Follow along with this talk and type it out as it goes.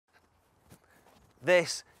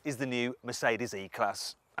This is the new Mercedes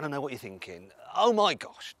E-Class, and I know what you're thinking. Oh my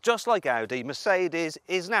gosh, just like Audi, Mercedes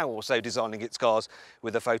is now also designing its cars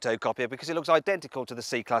with a photocopier because it looks identical to the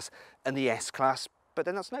C-Class and the S-Class. But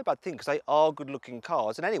then that's no bad thing because they are good looking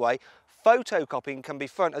cars. And anyway, photocopying can be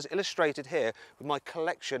fun, as illustrated here with my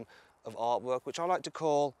collection of artwork, which I like to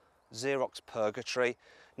call Xerox Purgatory.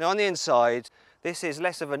 Now on the inside, this is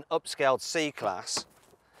less of an upscaled C-Class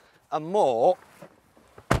and more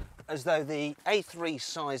as though the A3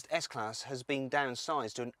 sized S-Class has been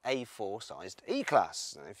downsized to an A4 sized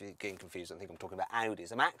E-Class. If you're getting confused, I think I'm talking about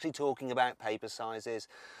Audis. I'm actually talking about paper sizes.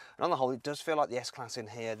 And on the whole, it does feel like the S-Class in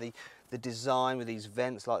here. The design with these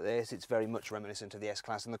vents like this, it's very much reminiscent of the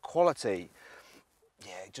S-Class, and the quality,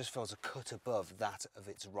 yeah, it just feels a cut above that of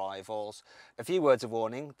its rivals. A few words of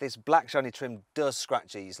warning, this black shiny trim does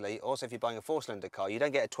scratch easily. Also, if you're buying a 4-cylinder car, you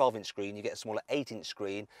don't get a 12-inch screen, you get a smaller 8-inch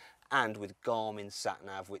screen, and with Garmin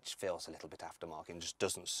sat-nav, which feels a little bit aftermarket and just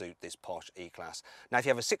doesn't suit this posh E-Class. Now, if you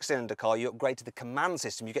have a 6-cylinder car, you upgrade to the command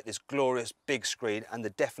system, you get this glorious big screen, and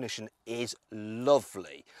the definition is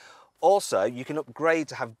lovely. Also, you can upgrade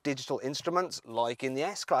to have digital instruments like in the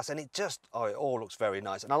S-Class, and it all looks very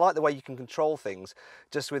nice. And I like the way you can control things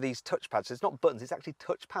just with these touchpads. So it's not buttons, it's actually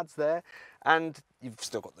touchpads there. And you've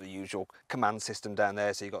still got the usual command system down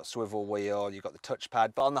there. So you've got swivel wheel, you've got the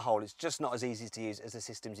touchpad, but on the whole, it's just not as easy to use as the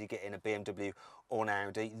systems you get in a BMW or an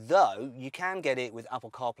Audi, though you can get it with Apple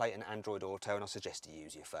CarPlay and Android Auto, and I suggest you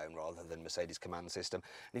use your phone rather than Mercedes command system.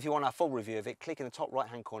 And if you want a full review of it, click in the top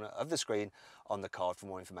right-hand corner of the screen on the card for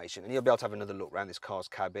more information, and you'll be able to have another look around this car's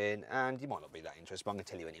cabin, and you might not be that interested, but I'm going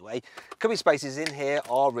to tell you anyway. Cubby spaces in here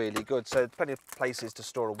are really good, so plenty of places to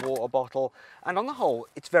store a water bottle, and on the whole,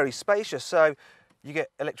 it's very spacious. So you get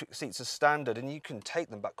electric seats as standard, and you can take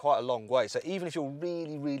them back quite a long way. So even if you're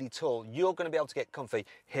really, really tall, you're going to be able to get comfy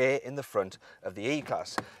here in the front of the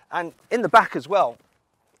E-Class. And in the back as well,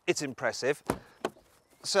 it's impressive.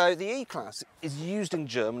 So the E-Class is used in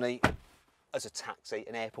Germany as a taxi,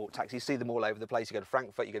 an airport taxi. You see them all over the place. You go to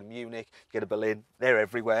Frankfurt, you go to Munich, you go to Berlin, they're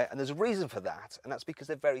everywhere. And there's a reason for that, and that's because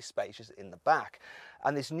they're very spacious in the back.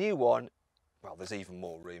 And this new one, well, there's even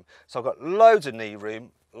more room. So I've got loads of knee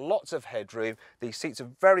room, lots of headroom. These seats are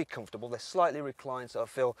very comfortable. They're slightly reclined, so I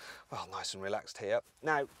feel, well, nice and relaxed here.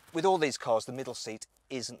 Now, with all these cars, the middle seat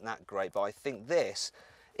isn't that great, but I think this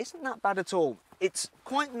isn't that bad at all. It's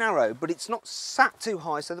quite narrow, but it's not sat too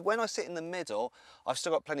high, so that when I sit in the middle, I've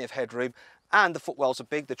still got plenty of headroom, and the footwells are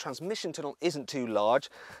big. The transmission tunnel isn't too large.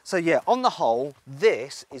 So yeah, on the whole,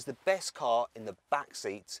 this is the best car in the back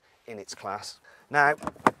seats in its class. Now,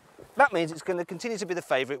 that means it's going to continue to be the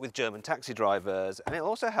favourite with German taxi drivers, and it'll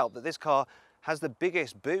also help that this car has the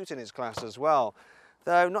biggest boot in its class as well,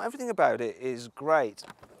 though not everything about it is great.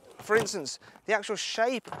 For instance, the actual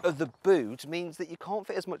shape of the boot means that you can't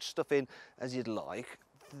fit as much stuff in as you'd like.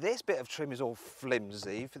 This bit of trim is all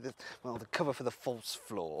flimsy for the cover for the false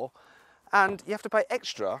floor, and you have to pay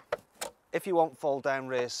extra if you want fold-down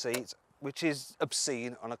rear seats, which is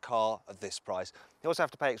obscene on a car of this price. You also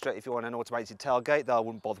have to pay extra if you want an automated tailgate, though I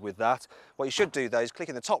wouldn't bother with that. What you should do though is click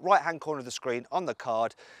in the top right-hand corner of the screen on the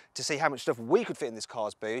card to see how much stuff we could fit in this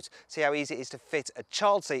car's boot, see how easy it is to fit a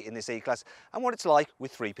child seat in this E-Class, and what it's like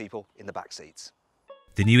with 3 people in the back seats.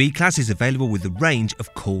 The new E-Class is available with a range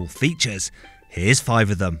of cool features. Here's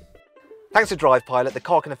 5 of them. Thanks to Drive Pilot, the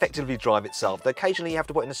car can effectively drive itself, though occasionally you have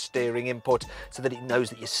to put in a steering input so that it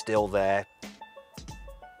knows that you're still there.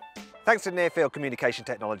 Thanks to near-field communication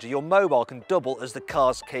technology, your mobile can double as the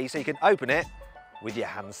car's key, so you can open it with your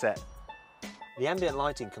handset. The ambient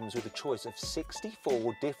lighting comes with a choice of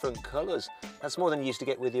 64 different colours. That's more than you used to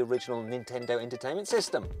get with the original Nintendo Entertainment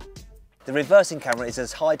System. The reversing camera is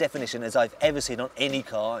as high definition as I've ever seen on any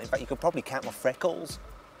car. In fact, you could probably count my freckles.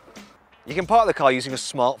 You can park the car using a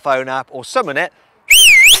smartphone app or summon it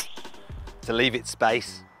to leave it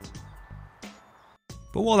space.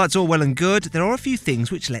 But while that's all well and good, there are a few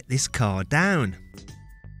things which let this car down.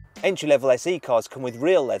 Entry-level SE cars come with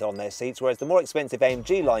real leather on their seats, whereas the more expensive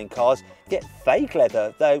AMG line cars get fake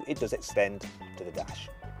leather, though it does extend to the dash.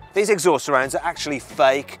 These exhaust surrounds are actually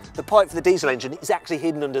fake. The pipe for the diesel engine is actually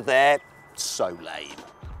hidden under there. So lame.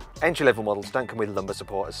 Entry-level models don't come with lumbar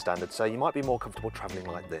support as standard, so you might be more comfortable travelling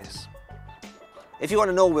like this. If you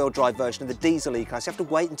want an all-wheel drive version of the diesel E-Class, you have to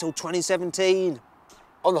wait until 2017.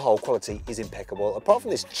 On the whole, quality is impeccable. Apart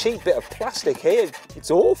from this cheap bit of plastic here,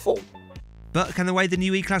 it's awful. But can the way the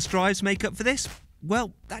new E-Class drives make up for this?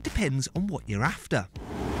 Well, that depends on what you're after.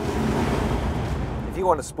 If you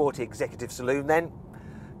want a sporty executive saloon, then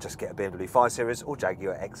just get a BMW 5 Series or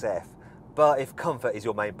Jaguar XF. But if comfort is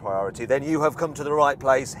your main priority, then you have come to the right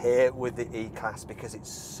place here with the E-Class, because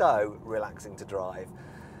it's so relaxing to drive.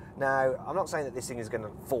 Now, I'm not saying that this thing is going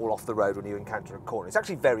to fall off the road when you encounter a corner. It's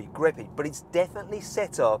actually very grippy, but it's definitely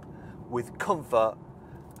set up with comfort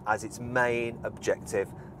as its main objective,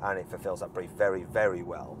 and it fulfills that brief very, very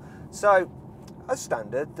well. So, as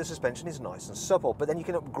standard, the suspension is nice and supple, but then you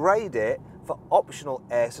can upgrade it for optional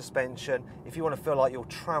air suspension if you want to feel like you're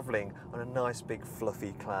travelling on a nice big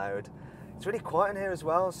fluffy cloud. It's really quiet in here as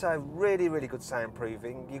well, so really, really good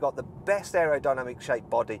soundproofing. You've got the best aerodynamic shaped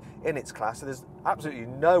body in its class, so there's absolutely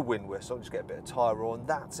no wind whistle, just get a bit of tyre roar and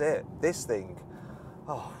that's it. This thing,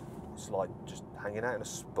 oh, it's like just hanging out in a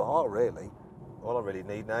spa, really. All I really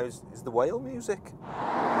need now is the whale music.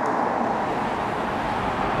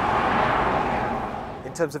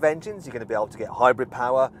 In terms of engines, you're going to be able to get hybrid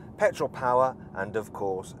power, petrol power, and of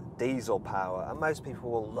course, diesel power. And most people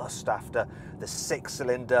will lust after the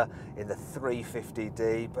 6-cylinder in the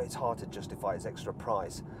 350D, but it's hard to justify its extra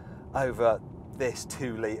price over this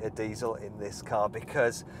 2-litre diesel in this car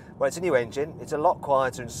because, well, it's a new engine, it's a lot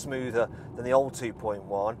quieter and smoother than the old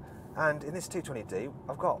 2.1. And in this 220D,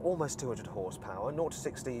 I've got almost 200 horsepower, 0 to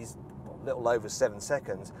 60 is a little over 7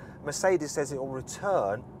 seconds. Mercedes says it will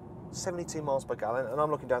return 72 miles per gallon, and I'm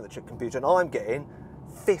looking down at the trip computer and I'm getting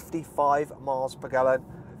 55 miles per gallon.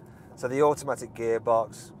 So the automatic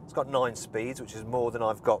gearbox, it's got 9 speeds, which is more than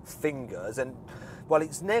I've got fingers, and well,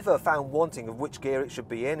 it's never found wanting of which gear it should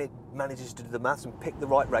be in. It manages to do the maths and pick the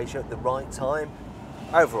right ratio at the right time.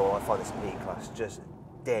 Overall, I find this E-Class just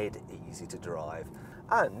dead easy to drive.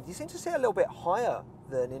 And you seem to sit a little bit higher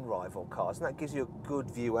than in rival cars, and that gives you a good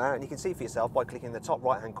view out, and you can see for yourself by clicking the top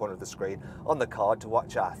right hand corner of the screen on the card to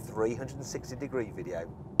watch our 360-degree video.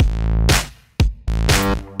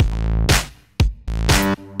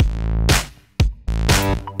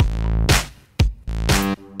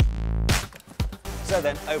 So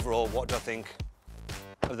then, overall, what do I think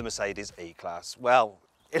of the Mercedes E-Class? Well,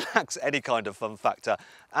 it lacks any kind of fun factor,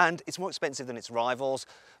 and it's more expensive than its rivals,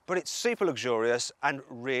 but it's super luxurious and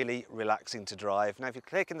really relaxing to drive. Now, if you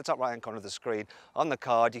click in the top right-hand corner of the screen on the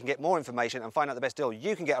card, you can get more information and find out the best deal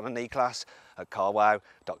you can get on an E-Class at carwow.co.uk.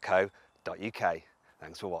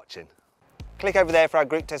 Thanks for watching. Click over there for our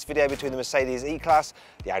group test video between the Mercedes E-Class,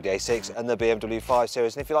 the Audi A6 and the BMW 5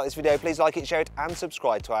 Series. And if you like this video, please like it, share it and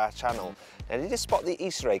subscribe to our channel. Now, did you spot the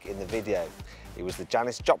Easter egg in the video? It was the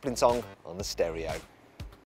Janis Joplin song on the stereo.